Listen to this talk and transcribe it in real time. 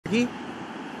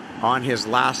on his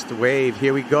last wave.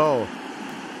 Here we go.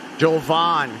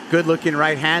 Vaughan, good looking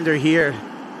right-hander here.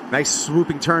 Nice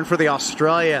swooping turn for the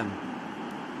Australian.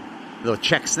 Little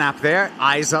check snap there.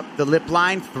 Eyes up the lip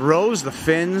line, throws the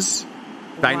fins.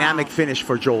 Dynamic finish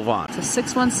for Vaughan. So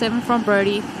 617 from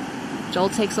Brody. Joel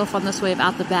takes off on this wave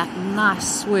out the back.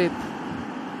 Nice swoop.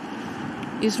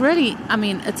 He's really, I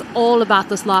mean, it's all about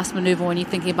this last maneuver when you're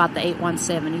thinking about the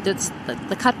 817. He did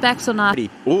the cutbacks are nice.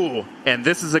 Ooh, and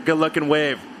this is a good-looking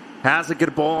wave. Has a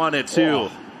good ball on it, too.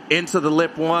 Oh. Into the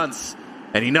lip once.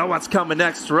 And you know what's coming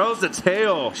next. Throws the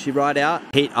tail. She ride out.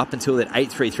 Heat up until that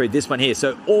 833. This one here.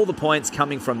 So all the points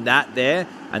coming from that there.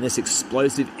 And this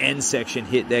explosive end section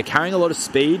hit there. Carrying a lot of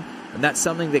speed. And that's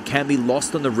something that can be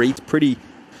lost on the read. Pretty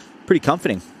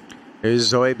comforting. Here's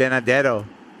Zoe Benedetto.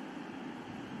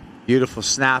 Beautiful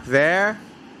snap there.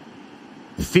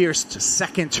 Fierce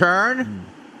second turn.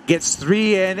 Gets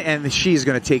 3 in, and she's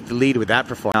going to take the lead with that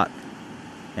performance.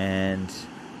 And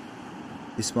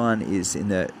this one is in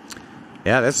the...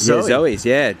 Yeah, that's Zoe. Zoe's,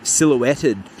 yeah.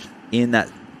 Silhouetted in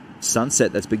that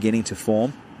sunset that's beginning to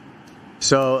form.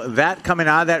 So that coming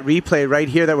out of that replay right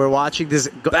here that we're watching, this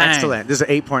is excellent. This is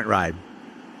an 8-point ride.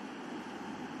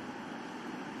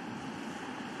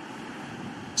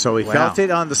 So we felt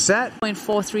it on the set.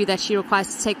 0.43 that she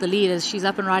requires to take the lead as she's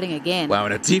up and riding again. Wow,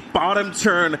 and a deep bottom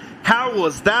turn. How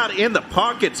was that in the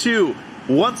pocket too?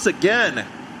 Once again.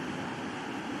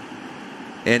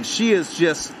 And she is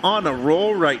just on a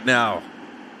roll right now.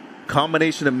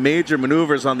 Combination of major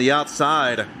maneuvers on the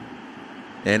outside.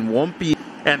 And won't be...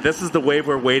 And this is the wave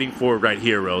we're waiting for right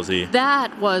here, Rosie.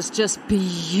 That was just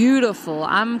beautiful.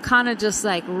 I'm kind of just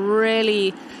like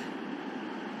really...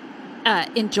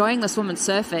 enjoying this woman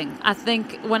surfing. I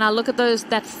think when I look at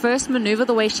that first maneuver,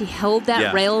 the way she held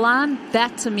that rail line,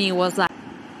 that to me was like...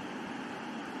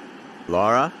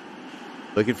 Laura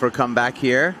looking for a comeback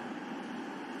here.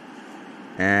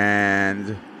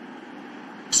 And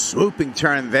swooping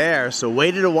turn there. So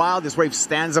waited a while. This wave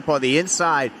stands up on the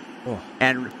inside.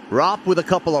 And Raupp with a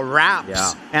couple of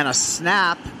wraps and a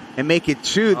snap and make it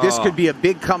 2. This could be a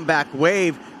big comeback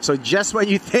wave. So just when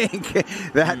you think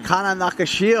that Kana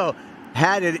Nakashio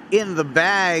had it in the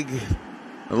bag,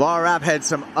 Laura Raupp had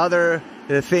some other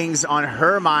things on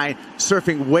her mind,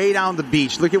 surfing way down the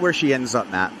beach. Look at where she ends up,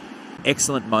 Matt.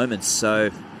 Excellent moments. So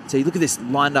you look at this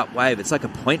lined up wave. It's like a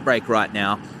point break right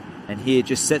now. And here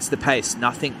just sets the pace.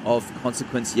 Nothing of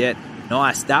consequence yet.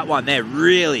 Nice. That one there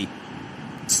really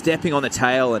stepping on the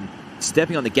tail and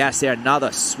stepping on the gas there.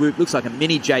 Another swoop. Looks like a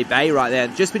mini J Bay right there.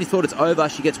 And just when you thought it's over,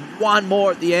 she gets one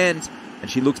more at the end. And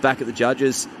she looks back at the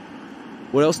judges.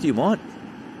 What else do you want?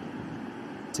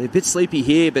 It's a bit sleepy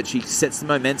here, but she sets the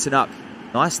momentum up.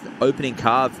 Nice opening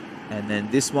carve. And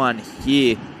then this one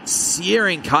here,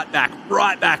 searing cutback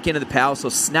right back into the power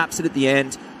source. Snaps it at the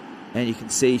end. And you can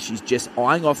see she's just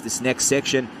eyeing off this next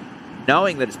section,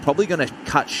 knowing that it's probably going to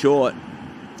cut short.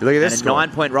 Look at this. And a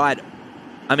 9-point ride.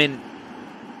 I mean,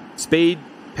 speed,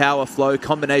 power, flow,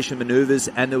 combination maneuvers,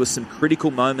 and there was some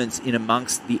critical moments in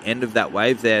amongst the end of that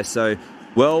wave there. So,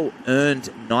 well-earned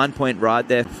 9-point ride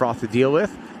there. Froth to deal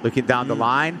with. Looking down the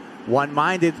line.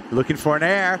 One-minded. Looking for an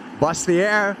air. Busts the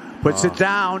air. Puts it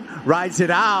down. Rides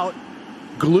it out.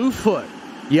 Glue foot.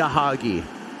 Yahagi.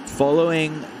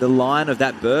 Following the line of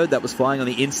that bird that was flying on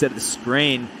the inset of the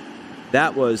screen,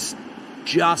 that was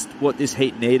just what this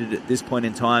heat needed at this point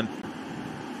in time.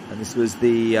 And this was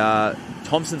the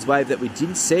Thompson's wave that we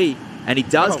didn't see. And he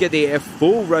does get the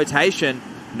full rotation.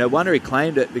 No wonder he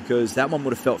claimed it, because that one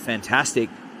would have felt fantastic.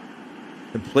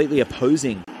 Completely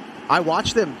opposing. I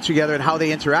watched them together and how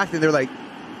they interact, and they're like,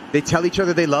 they tell each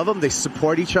other they love them. They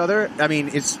support each other. I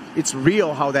mean, it's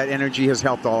real how that energy has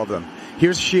helped all of them.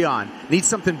 Here's Shion. Needs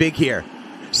something big here.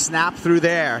 Snap through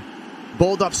there.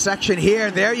 Bold up section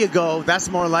here. There you go. That's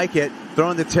more like it.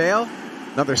 Throwing the tail.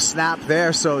 Another snap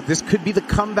there. So this could be the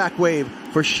comeback wave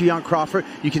for Shion Crawford.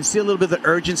 You can see a little bit of the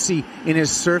urgency in his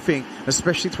surfing,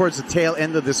 especially towards the tail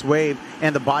end of this wave,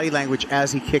 and the body language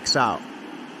as he kicks out.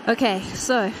 Okay,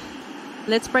 so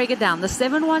let's break it down. The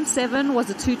 717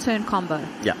 was a 2-turn combo.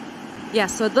 Yeah. Yeah,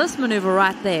 so this maneuver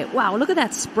right there, wow, look at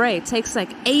that spray. It takes like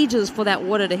ages for that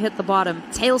water to hit the bottom.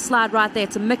 Tail slide right there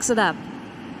to mix it up.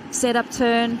 Set up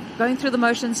turn, going through the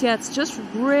motions here. It's just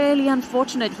really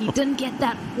unfortunate he didn't get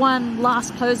that one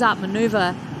last closeout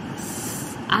maneuver.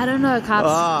 I don't know,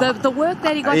 Cubs. The work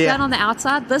that he got done on the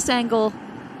outside, this angle,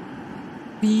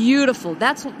 beautiful.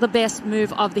 That's the best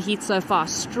move of the heat so far.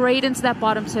 Straight into that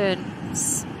bottom turn.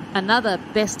 Another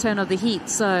best turn of the heat.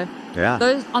 So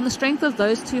those on the strength of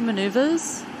those two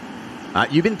maneuvers,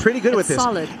 you've been pretty good with this.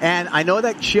 Solid. And I know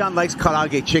that Shion likes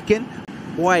karaage chicken.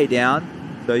 Way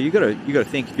down. So you got to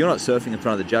think, if you're not surfing in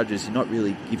front of the judges, you're not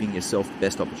really giving yourself the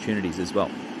best opportunities as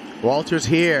well. Walters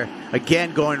here,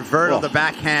 again going vert on the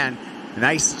backhand.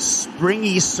 Nice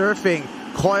springy surfing,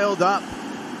 coiled up,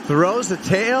 throws the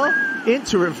tail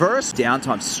into reverse.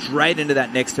 Downtime straight into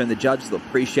that next turn. The judges will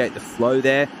appreciate the flow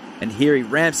there. And here he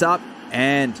ramps up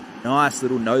and nice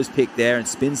little nose pick there and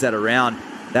spins that around.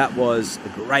 That was a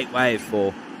great wave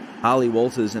for Harley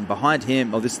Walters. And behind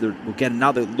him, we'll get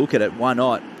another look at it. Why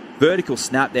not? Vertical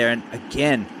snap there. And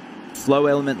again, flow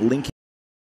element linking.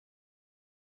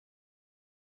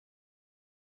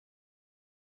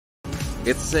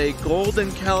 It's a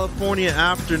golden California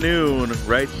afternoon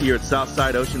right here at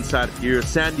Southside Oceanside here.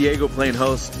 San Diego playing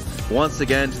host once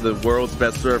again to the world's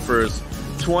best surfers,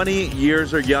 20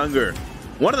 years or younger.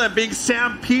 One of them being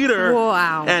Sam Peter.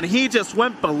 Wow. And he just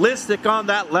went ballistic on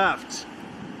that left.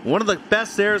 One of the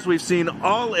best airs we've seen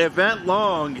all event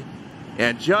long.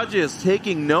 And judges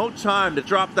taking no time to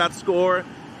drop that score.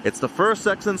 It's the first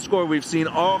excellent score we've seen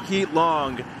all heat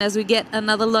long. As we get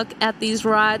another look at these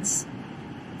rides,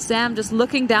 Sam just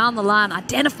looking down the line,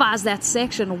 identifies that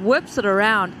section, whips it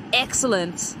around.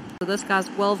 Excellent. So this guy's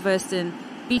well versed in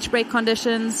beach break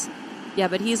conditions. Yeah,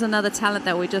 but he's another talent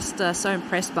that we're just so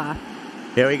impressed by.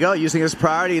 Here we go, using his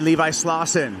priority, Levi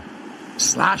Slawson.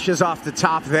 Slashes off the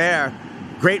top there.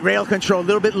 Great rail control, a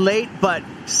little bit late, but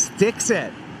sticks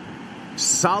it.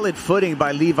 Solid footing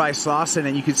by Levi Slawson,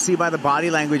 and you can see by the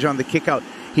body language on the kick out,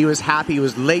 he was happy. He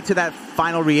was late to that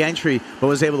final re-entry, but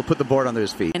was able to put the board under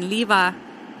his feet. And Levi,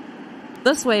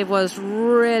 this wave was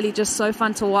really just so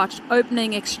fun to watch.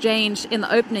 Opening exchange in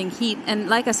the opening heat. And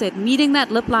like I said, meeting that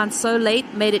lip line so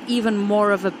late made it even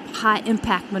more of a high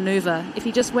impact maneuver. If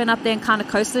he just went up there and kind of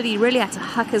coasted, he really had to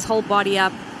huck his whole body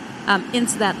up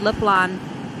into that lip line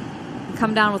and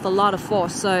come down with a lot of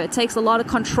force. So it takes a lot of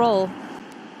control.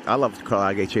 I love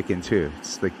karaage chicken too.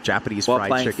 It's the Japanese While fried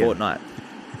playing chicken. Fortnite.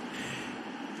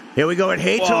 Here we go at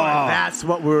Heitor. Whoa. That's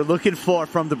what we were looking for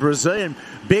from the Brazilian.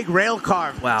 Big rail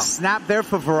carve. Wow. Snap there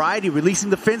for variety, releasing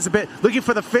the fins a bit. Looking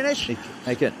for the finish.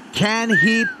 Make it. Can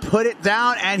he put it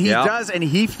down? And he does, and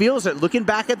he feels it. Looking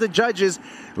back at the judges,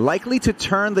 likely to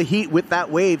turn the heat with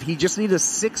that wave. He just needed a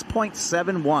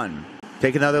 6.71.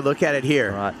 Take another look at it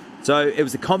here. All right. So it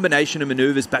was a combination of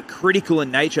maneuvers, but critical in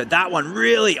nature. That one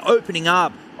really opening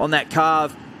up on that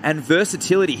carve, and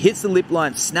versatility. Hits the lip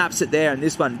line, snaps it there, and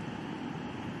this one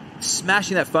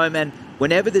smashing that foam. And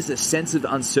whenever there's a sense of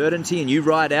uncertainty and you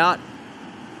ride out,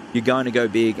 you're going to go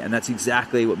big, and that's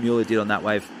exactly what Mueller did on that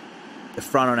wave. The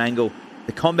front on angle,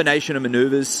 the combination of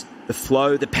maneuvers, the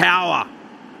flow, the power,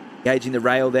 gauging the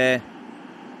rail there.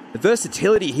 The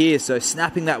versatility here, so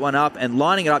snapping that one up and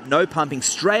lining it up, no pumping,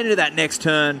 straight into that next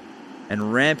turn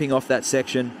and ramping off that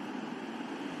section.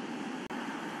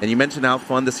 And you mentioned how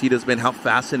fun this heat has been, how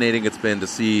fascinating it's been to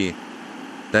see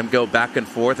them go back and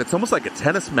forth. It's almost like a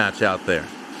tennis match out there.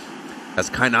 As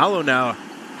Kainalo now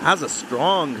has a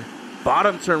strong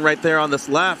bottom turn right there on this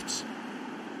left.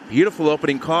 Beautiful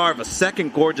opening carve, a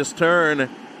second gorgeous turn.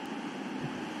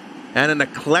 And an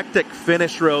eclectic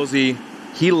finish, Rosie.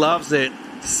 He loves it.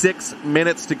 6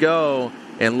 minutes to go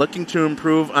and looking to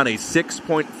improve on a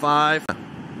 6.5.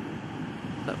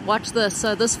 But watch this.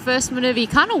 So this first maneuver, he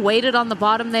kind of waited on the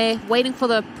bottom there, waiting for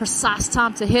the precise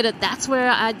time to hit it. That's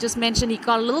where I just mentioned he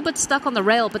got a little bit stuck on the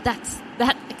rail, but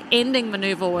that ending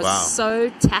maneuver was so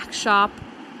tack sharp.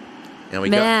 And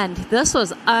Man, this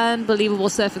was unbelievable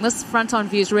surfing. This front-on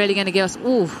view is really going to give us,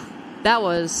 ooh, that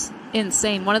was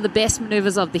insane. One of the best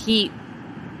maneuvers of the heat.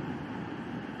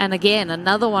 And again,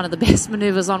 another one of the best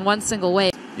maneuvers on one single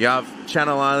wave. You have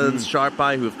Channel Islands, Sharp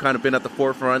Eye, who have kind of been at the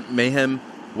forefront. Mayhem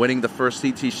winning the first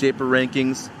CT Shaper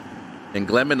rankings. And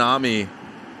Glenn Minami,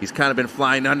 he's kind of been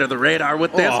flying under the radar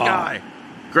with this guy.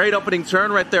 Great opening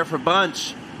turn right there for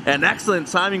Bunch. And excellent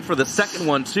timing for the second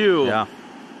one, too. Yeah.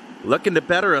 Looking to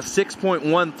better a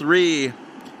 6.13.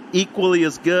 Equally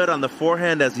as good on the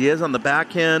forehand as he is on the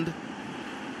backhand.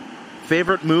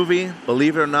 Favorite movie,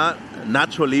 believe it or not,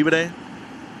 Nacho Libre.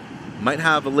 Might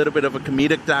have a little bit of a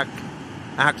comedic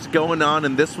act going on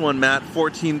in this one, Matt.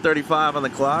 14:35 on the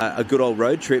clock. A good old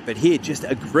road trip, but here just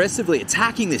aggressively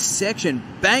attacking this section,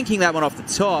 banking that one off the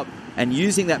top and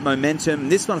using that momentum.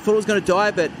 This one I thought it was going to die,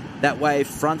 but that wave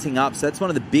fronting up. So that's one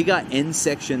of the bigger end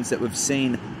sections that we've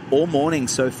seen all morning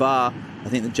so far. I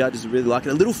think the judges really like it.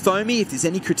 A little foamy, if there's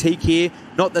any critique here.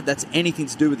 Not that that's anything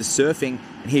to do with the surfing.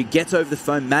 And he gets over the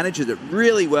foam, manages it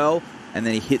really well, and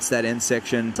then he hits that end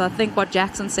section. So I think what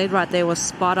Jackson said right there was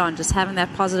spot on, just having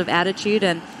that positive attitude.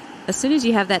 And as soon as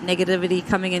you have that negativity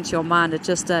coming into your mind, it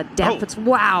just dampens.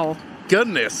 Wow.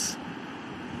 Goodness.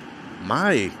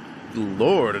 My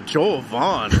Lord, Joel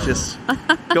Vaughan just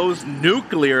goes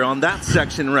nuclear on that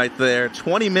section right there.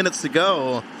 20 minutes to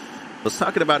go. I was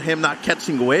talking about him not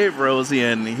catching wave, Rosie,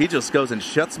 and he just goes and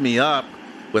shuts me up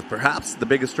with perhaps the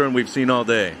biggest turn we've seen all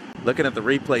day. Looking at the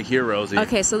replay here, Rosie.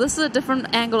 Okay, so this is a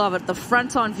different angle of it, the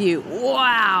front-on view.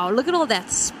 Wow, look at all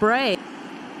that spray.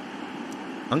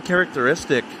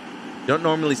 Uncharacteristic. Don't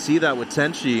normally see that with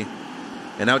Tenchi.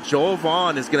 And now Joel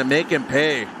Vaughan is going to make him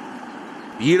pay.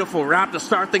 Beautiful wrap to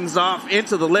start things off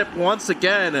into the lip once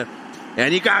again.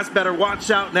 And you guys better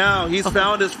watch out now. He's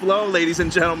found his flow, ladies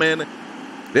and gentlemen.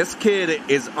 This kid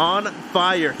is on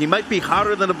fire. He might be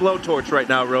hotter than a blowtorch right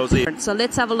now, Rosie. So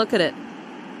let's have a look at it.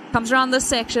 Comes around this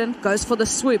section, goes for the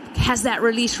swoop, has that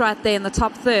release right there in the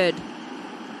top third.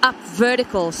 Up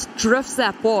verticals, drifts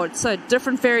that board, so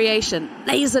different variation,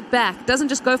 lays it back, doesn't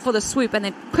just go for the swoop, and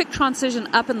then quick transition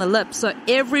up in the lip. So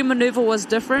every maneuver was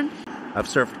different. I've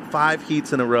surfed 5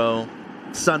 heats in a row,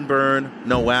 sunburn,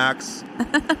 no wax.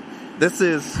 This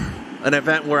is an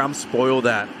event where I'm spoiled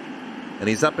at. And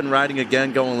he's up and riding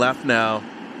again, going left now.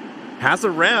 Has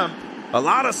a ramp, a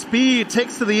lot of speed,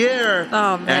 takes to the air.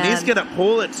 Oh, man. And he's going to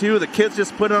pull it too. The kid's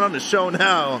just putting it on the show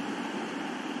now.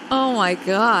 Oh my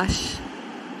gosh.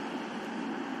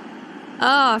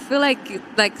 Oh, I feel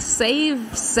like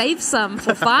save some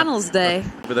for finals day.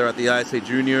 Over there at the ISA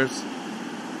Juniors.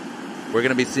 We're going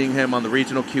to be seeing him on the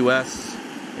regional QS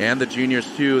and the juniors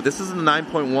too. This is the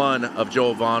 9.1 of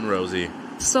Joel Vaughan, Rosie.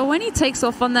 So when he takes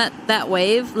off on that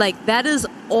wave, like that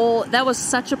was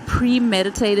such a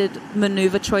premeditated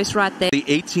maneuver choice right there. The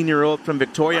 18-year-old from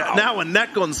Victoria, now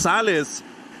Annette Gonzalez.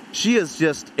 She is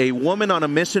just a woman on a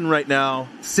mission right now,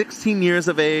 16 years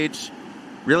of age,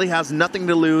 really has nothing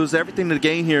to lose, everything to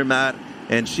gain here, Matt,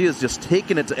 and she is just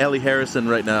taking it to Ellie Harrison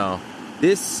right now.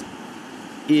 This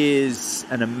is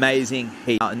an amazing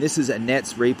heat, and this is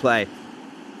Annette's replay.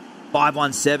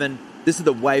 517. This is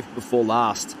the wave before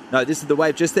last. No, this is the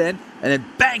wave just then, and then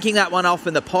banking that one off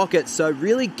in the pocket. So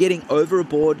really getting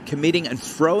overboard, committing, and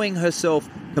throwing herself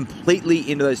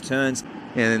completely into those turns.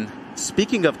 And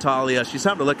speaking of Talia, she's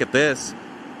having to look at this.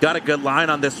 Got a good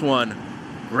line on this one.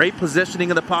 Great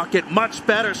positioning in the pocket. Much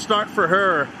better start for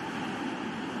her.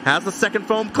 Has the second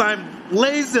foam climb.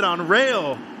 Lays it on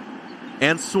rail.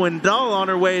 And Swindal on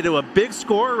her way to a big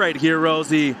score right here,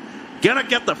 Rosie. Gonna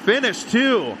get the finish,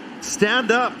 too. Stand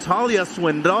up, Talia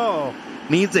Swindal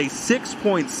needs a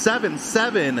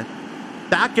 6.77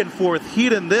 back and forth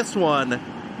heat in this one,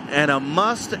 and a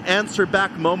must answer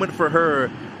back moment for her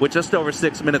with just over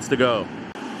 6 minutes to go.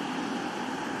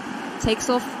 Takes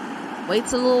off,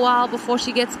 waits a little while before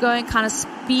she gets going, kind of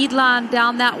speed line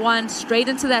down that one, straight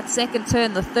into that second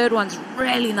turn. The third one's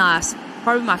really nice,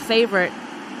 probably my favorite,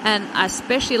 and I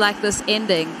especially like this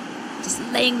ending, just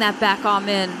laying that back arm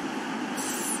in.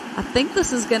 I think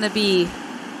this could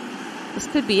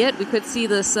be it. We could see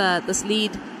this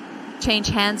lead change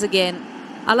hands again.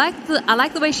 I like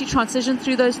the way she transitioned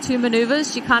through those two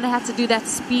maneuvers. She kind of had to do that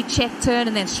speed check turn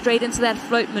and then straight into that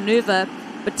float maneuver.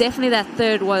 But definitely that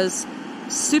third was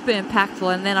super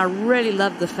impactful, and then I really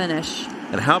loved the finish.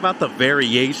 And how about the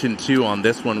variation too on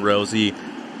this one, Rosie?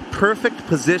 Perfect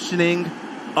positioning,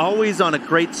 always on a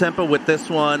great tempo with this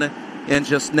one, and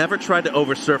just never tried to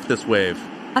oversurf this wave.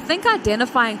 I think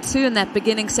identifying too in that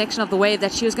beginning section of the wave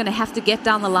that she was going to have to get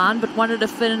down the line, but wanted to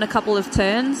fit in a couple of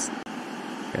turns.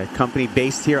 Company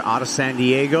based here out of San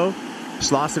Diego.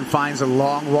 Slawson finds a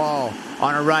long wall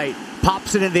on her right,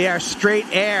 pops it in the air, straight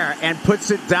air, and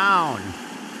puts it down.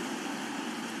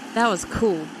 That was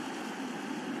cool.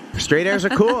 Straight airs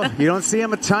are cool. You don't see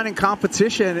them a ton in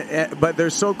competition, but they're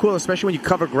so cool, especially when you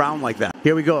cover ground like that.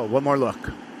 Here we go. One more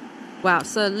look. Wow,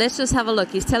 so let's just have a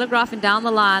look. He's telegraphing down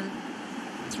the line.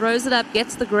 Throws it up,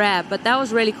 gets the grab, but that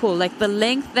was really cool. Like the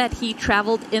length that he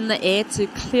traveled in the air to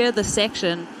clear the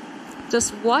section.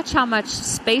 Just watch how much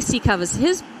space he covers.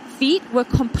 His feet were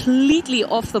completely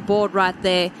off the board right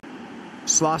there.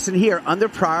 Slawson here, under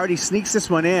priority, sneaks this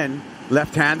one in.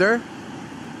 Left-hander,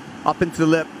 up into the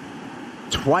lip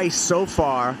twice so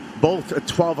far, both at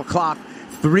 12 o'clock.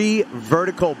 3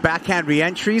 vertical backhand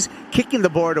re-entries, kicking the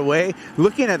board away,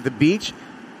 looking at the beach,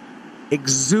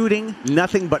 exuding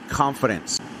nothing but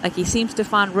confidence. Like he seems to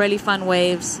find really fun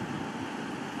waves,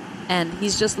 and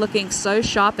he's just looking so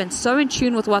sharp and so in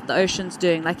tune with what the ocean's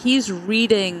doing. Like he's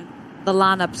reading the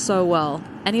lineup so well,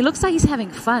 and he looks like he's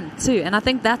having fun too. And I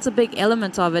think that's a big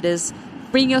element of it, is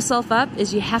freeing yourself up,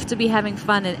 is you have to be having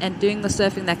fun and doing the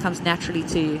surfing that comes naturally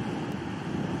to you.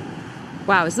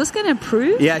 Wow, is this going to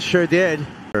improve? Yeah, sure did.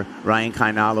 Ryan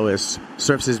Kainalo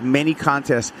surfs as many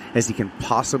contests as he can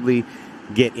possibly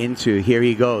get into. Here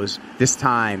he goes. This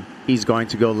time he's going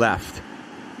to go left.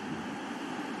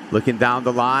 Looking down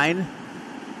the line.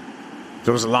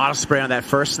 There was a lot of spray on that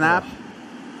first snap.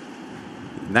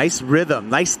 Nice rhythm,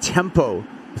 nice tempo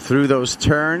through those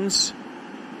turns.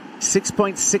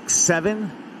 6.67.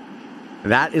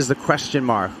 That is the question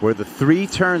mark, where the 3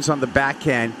 turns on the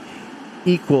backhand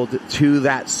equaled to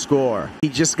that score. He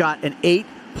just got an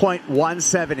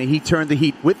 8.17, and he turned the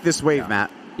heat with this wave, Matt.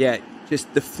 Yeah,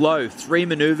 just the flow. 3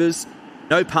 maneuvers,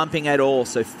 no pumping at all.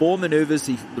 So 4 maneuvers,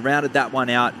 he rounded that one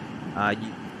out.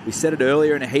 We said it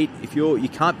earlier in a heat, if you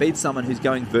can't beat someone who's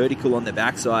going vertical on the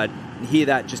backside. And hear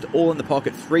that, just all in the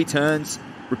pocket. 3 turns,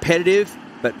 repetitive,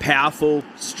 but powerful,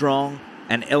 strong,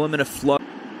 an element of flow.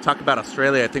 Talk about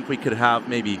Australia, I think we could have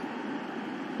maybe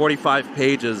 45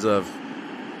 pages of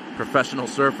professional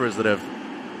surfers that have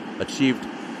achieved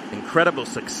incredible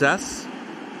success.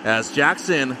 As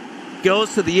Jackson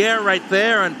goes to the air right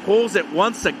there and pulls it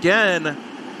once again.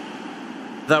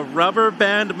 The rubber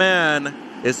band man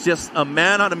is just a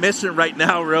man on a mission right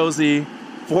now, Rosie.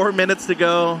 4 minutes to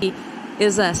go. He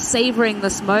is savoring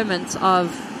this moment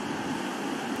of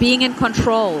being in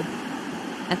control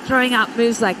and throwing out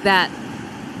moves like that.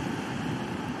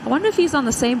 I wonder if he's on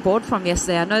the same board from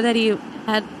yesterday. I know that he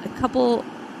had a couple,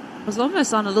 was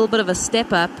almost on a little bit of a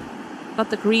step up,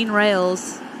 got the green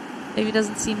rails. Maybe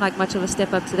doesn't seem like much of a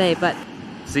step up today, but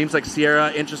seems like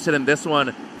Sierra interested in this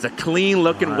one. It's a clean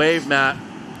looking wave, Matt.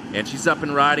 And she's up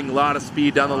and riding, a lot of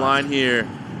speed down the line here.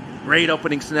 Great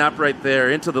opening snap right there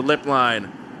into the lip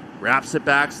line. Wraps it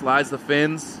back, slides the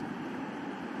fins.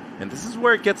 And this is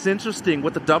where it gets interesting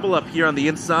with the double up here on the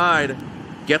inside.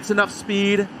 Gets enough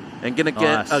speed and going to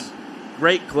get a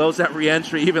great closeout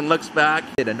re-entry. Even looks back.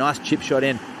 A nice chip shot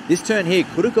in. This turn here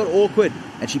could have got awkward,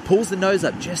 and she pulls the nose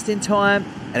up just in time,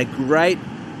 and a great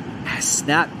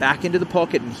snap back into the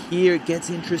pocket. And here it gets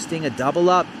interesting, a double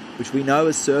up, which we know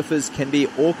as surfers can be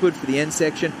awkward for the end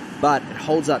section, but it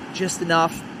holds up just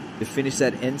enough to finish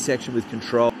that end section with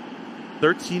control.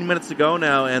 13 minutes to go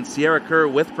now, and Sierra Kerr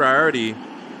with priority.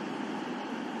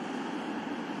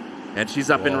 And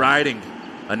she's up and riding.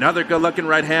 Another good-looking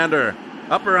right-hander.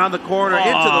 Up around the corner, into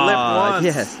the lip once.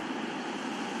 Yes.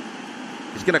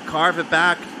 He's going to carve it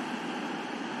back.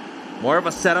 More of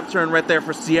a setup turn right there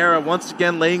for Sierra. Once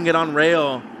again, laying it on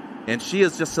rail. And she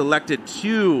has just selected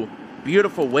 2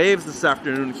 beautiful waves this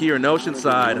afternoon here in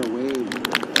Oceanside.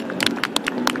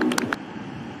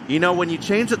 You know, when you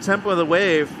change the tempo of the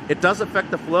wave, it does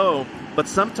affect the flow, but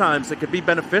sometimes it could be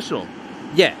beneficial.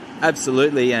 Yeah,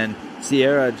 absolutely. And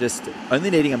Sierra just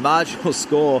only needing a marginal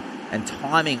score and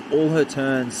timing all her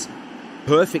turns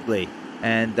perfectly.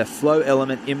 And the flow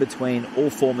element in between all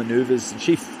 4 maneuvers. And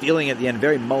she feeling at the end,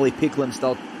 very Molly Picklum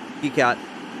style kick out.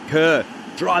 Kerr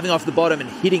driving off the bottom and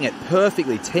hitting it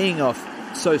perfectly, teeing off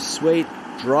so sweet,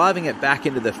 driving it back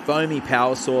into the foamy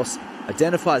power source.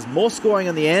 Identifies more scoring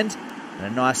on the end. And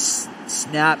a nice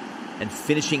snap and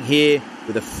finishing here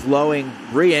with a flowing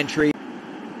re-entry.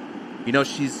 You know,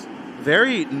 she's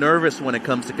very nervous when it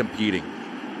comes to competing.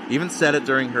 Even said it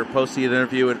during her post-heat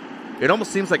interview. It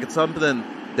almost seems like it's something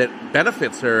that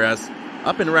benefits her, as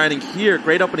up and riding here.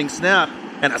 Great opening snap.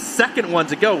 And a second one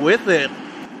to go with it.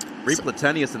 Reap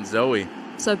Latenius and Zoe.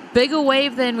 So bigger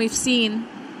wave than we've seen.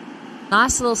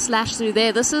 Nice little slash through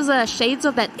there. This is shades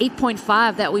of that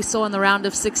 8.5 that we saw in the round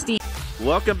of 16.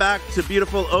 Welcome back to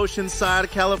beautiful Oceanside,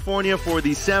 California for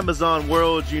the SAMBAZON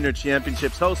World Junior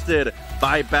Championships hosted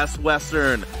by Best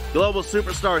Western. Global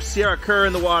superstar Sierra Kerr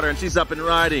in the water, and she's up and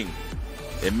riding.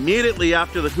 Immediately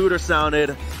after the hooter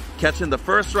sounded, catching the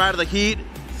first ride of the heat,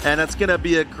 and it's going to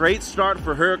be a great start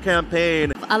for her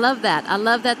campaign. I love that. I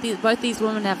love that both these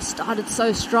women have started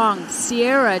so strong.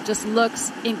 Sierra just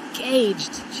looks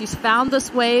engaged. She's found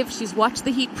this wave. She's watched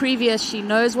the heat previous. She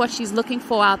knows what she's looking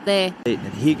for out there.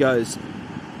 And here goes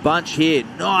Bunch here.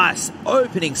 Nice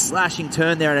opening slashing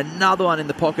turn there, and another one in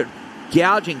the pocket.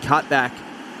 Gouging cutback.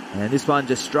 And this one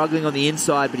just struggling on the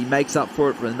inside, but he makes up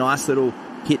for it for a nice little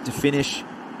hit to finish.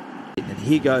 And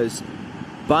here goes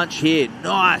Bunch here.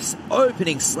 Nice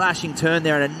opening slashing turn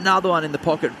there, and another one in the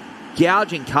pocket.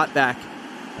 Gouging cutback.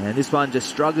 And this one just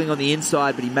struggling on the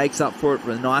inside, but he makes up for it for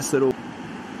a nice little...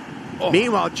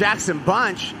 Meanwhile, Jackson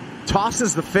Bunch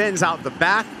tosses the fins out the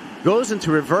back, goes into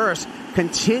reverse,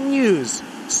 continues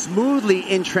smoothly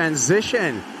in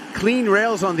transition. Clean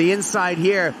rails on the inside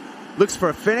here. Looks for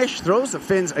a finish, throws the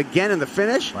fins again in the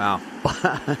finish. Wow.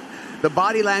 The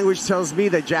body language tells me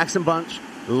that Jackson Bunch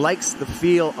likes the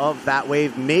feel of that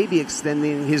wave, maybe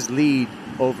extending his lead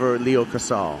over Leo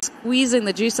Casal. Squeezing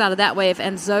the juice out of that wave,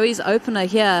 and Zoe's opener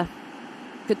here.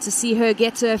 Good to see her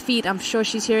get to her feet. I'm sure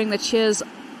she's hearing the cheers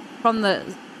from the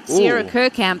Sierra Kerr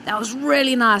camp. That was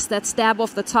really nice, that stab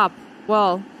off the top.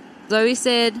 Well, Zoe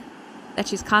said that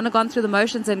she's kind of gone through the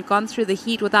motions and gone through the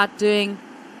heat without doing.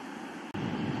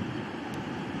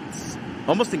 It's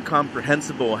almost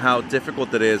incomprehensible how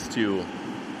difficult it is to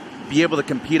be able to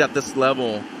compete at this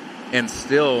level and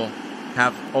still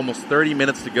have almost 30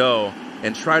 minutes to go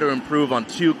and try to improve on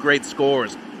 2 great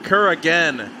scores. Kerr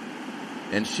again,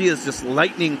 and she is just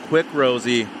lightning quick,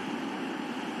 Rosie.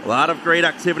 A lot of great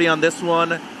activity on this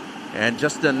one, and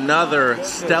just another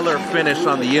stellar finish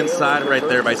on the inside right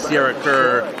there by Sierra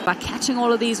Kerr. By catching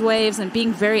all of these waves and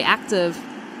being very active,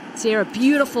 Sierra,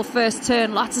 beautiful first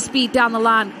turn, lots of speed down the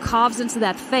line, carves into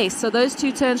that face. So those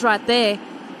 2 turns right there,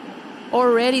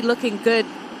 already looking good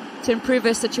to improve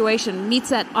her situation. Meets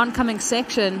that oncoming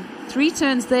section. 3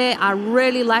 turns there. I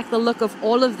really like the look of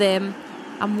all of them.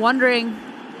 I'm wondering,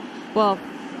 well,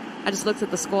 I just looked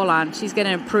at the scoreline. She's going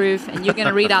to improve, and you're going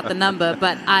to read out the number.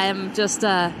 But I am just,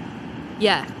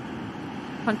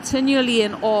 continually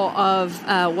in awe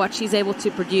of what she's able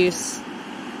to produce.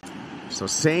 So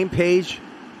same page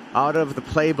out of the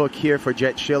playbook here for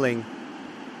Jett Schilling.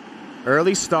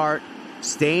 Early start,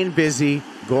 staying busy,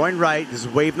 going right. This is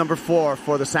wave number 4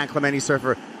 for the San Clemente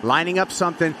surfer. Lining up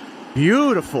something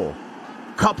beautiful.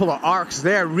 Couple of arcs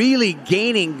there, really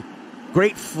gaining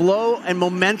great flow and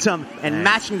momentum and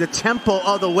matching the tempo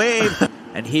of the wave.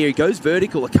 And here he goes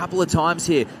vertical a couple of times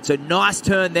here. So nice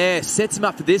turn there. Sets him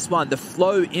up for this one. The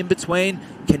flow in between.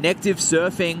 Connective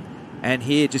surfing. And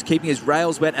here just keeping his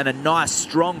rails wet and a nice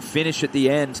strong finish at the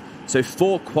end. So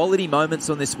 4 quality moments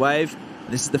on this wave.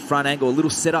 And this is the front angle. A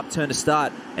little setup turn to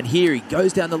start. And here he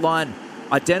goes down the line.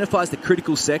 Identifies the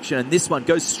critical section. And this one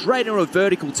goes straight into a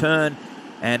vertical turn.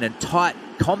 And a tight,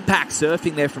 compact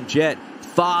surfing there from Jett.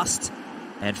 Fast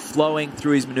and flowing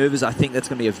through his maneuvers. I think that's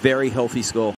going to be a very healthy score.